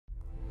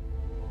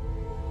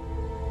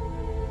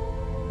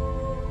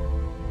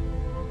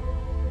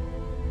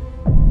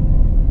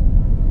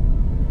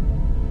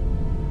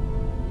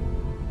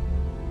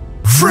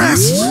I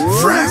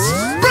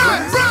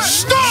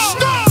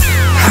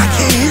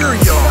can't hear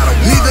y'all,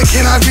 neither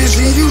can I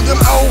vision you. Them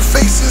old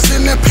faces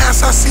in the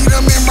past, I see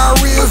them in my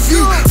rear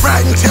view.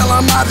 Right until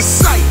I'm out of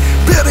sight,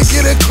 better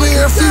get a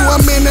clear view.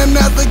 I'm in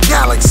another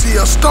galaxy,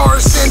 a star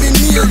standing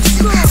near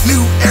you.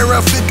 New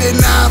era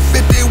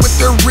 5950 with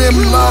the rim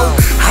low.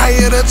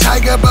 Higher the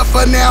tiger, but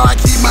for now I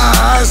keep my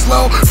eyes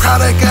low.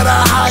 Product of the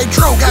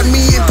hydro, got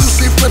me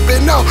inducing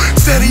flipping no.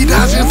 Steady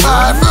dodging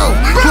 5-0,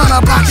 run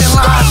a block and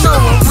lie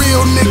low. A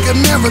real nigga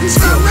never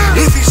tell,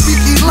 if he speak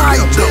he lie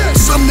though.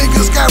 Some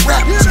niggas got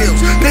rap tails,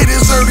 they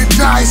deserve to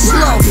die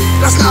slow.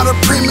 That's not a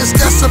premise,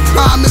 that's a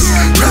promise.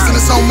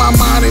 Presidents on my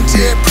mind and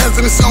dead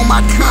presidents on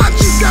my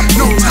conscience.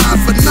 No time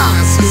for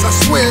nonsense, I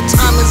swear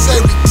time is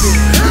everything.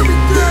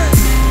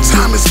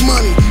 Time is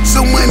money,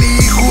 so money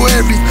equal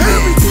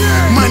everything.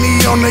 Money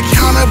on the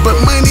counter, but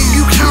money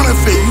you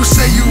counterfeit. You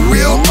say you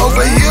real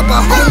over here,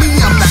 but homie,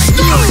 I'm not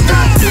hearing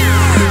that.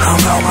 I'm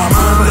out my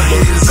mind, but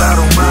haters, I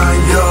don't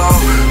mind y'all.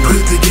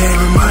 Put the game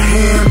in my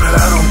hand, but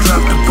I don't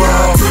drop the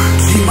ball.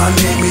 Keep my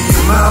name in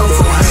your mouth,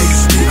 so I ain't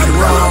speaking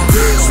wrong.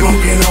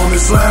 Smoking on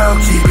this loud,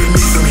 keeping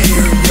me from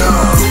hearing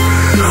y'all.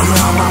 I'm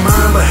out my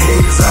mind, but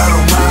haters, I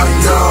don't mind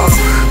y'all.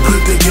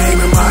 Put the game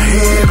in my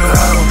hand, but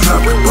I don't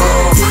drop the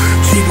ball.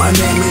 Keep my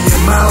name in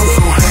your mouth,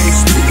 so I ain't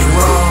speaking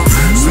wrong.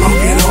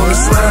 Smoking on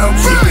this loud,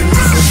 keeping me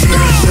from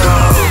hearing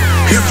y'all.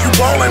 If you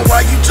ballin'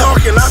 while you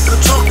talking, I can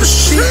talk the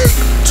shit.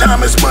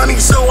 Time is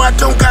money, so I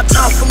don't got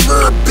time for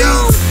little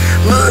beef.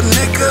 Little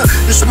nigga,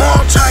 the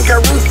small time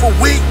got room for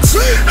weeks.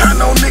 I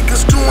know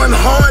niggas doing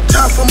hard,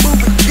 time for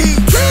moving key.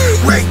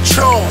 Ray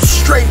Charles,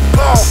 straight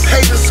ball,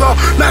 haters all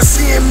not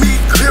seeing me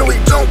clearly.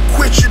 Don't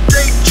quit your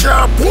day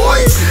job, boy.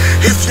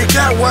 If you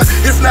got one,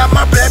 if not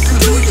my bad, then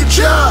do your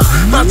job.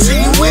 My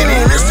team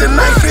winning, it's the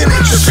knife in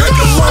it, just take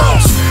a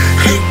loss.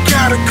 Hate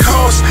got a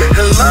cost,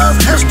 and love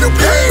has to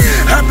pay.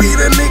 I be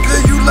the nigga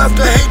you love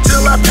to hate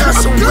till I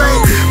pass away.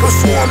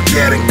 Before I'm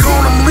dead and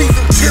gone, I'm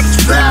leaving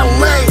tips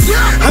valet.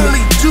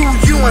 Only do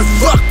you and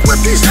fuck what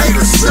these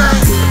haters say.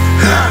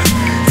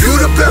 You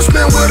the best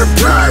man with a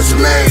prize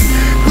made,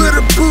 with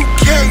a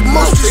bouquet,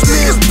 most these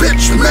men's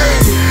bitch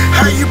made.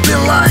 How you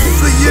been lying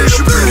for years,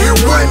 you been here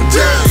one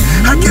day.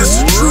 I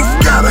guess the truth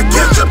gotta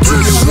catch up to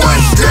you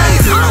one day.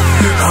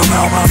 I'm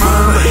out my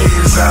mind, but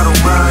haters, I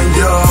don't mind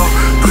y'all.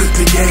 Put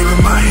the game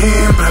in my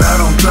hand, but I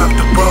don't drop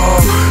the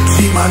ball.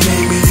 Keep my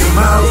name in your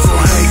mouth, so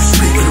I ain't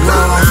speaking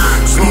wrong.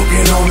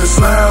 Smoking on this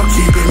loud,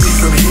 keeping me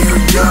from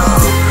hearing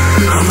y'all.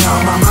 I'm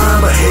out my mind,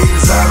 but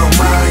haters, I don't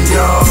mind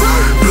y'all.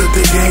 Put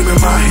the game in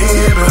my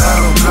hand, but I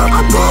don't drop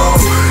the ball.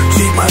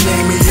 Keep my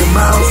name in your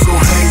mouth, so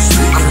I ain't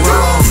speaking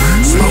wrong.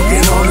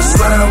 Smoking on this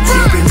loud,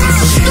 keeping me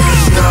from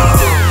hearing y'all.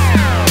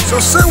 So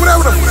say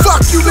whatever the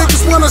fuck you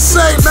niggas wanna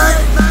say, man.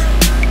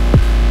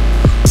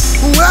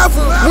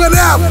 Whoever,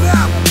 whatever,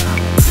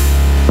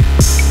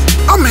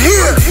 I'm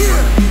here.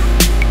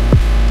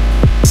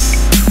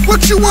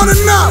 What you wanna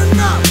know?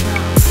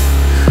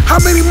 How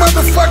many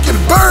motherfucking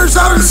birds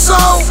I done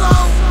sold?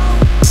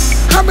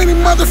 How many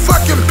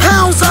motherfucking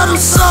pounds I done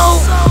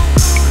sold?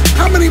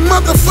 How many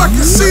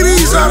motherfucking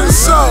CDs I done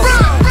sold?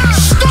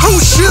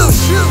 Who's you?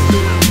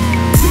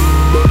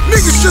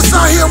 Niggas just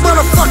out here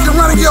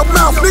running your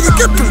mouth. Nigga,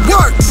 get to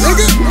work,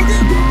 nigga.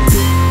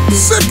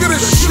 Sick of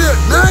this shit,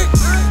 man.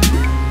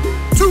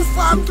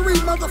 253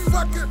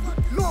 motherfucking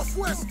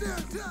Northwest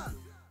End.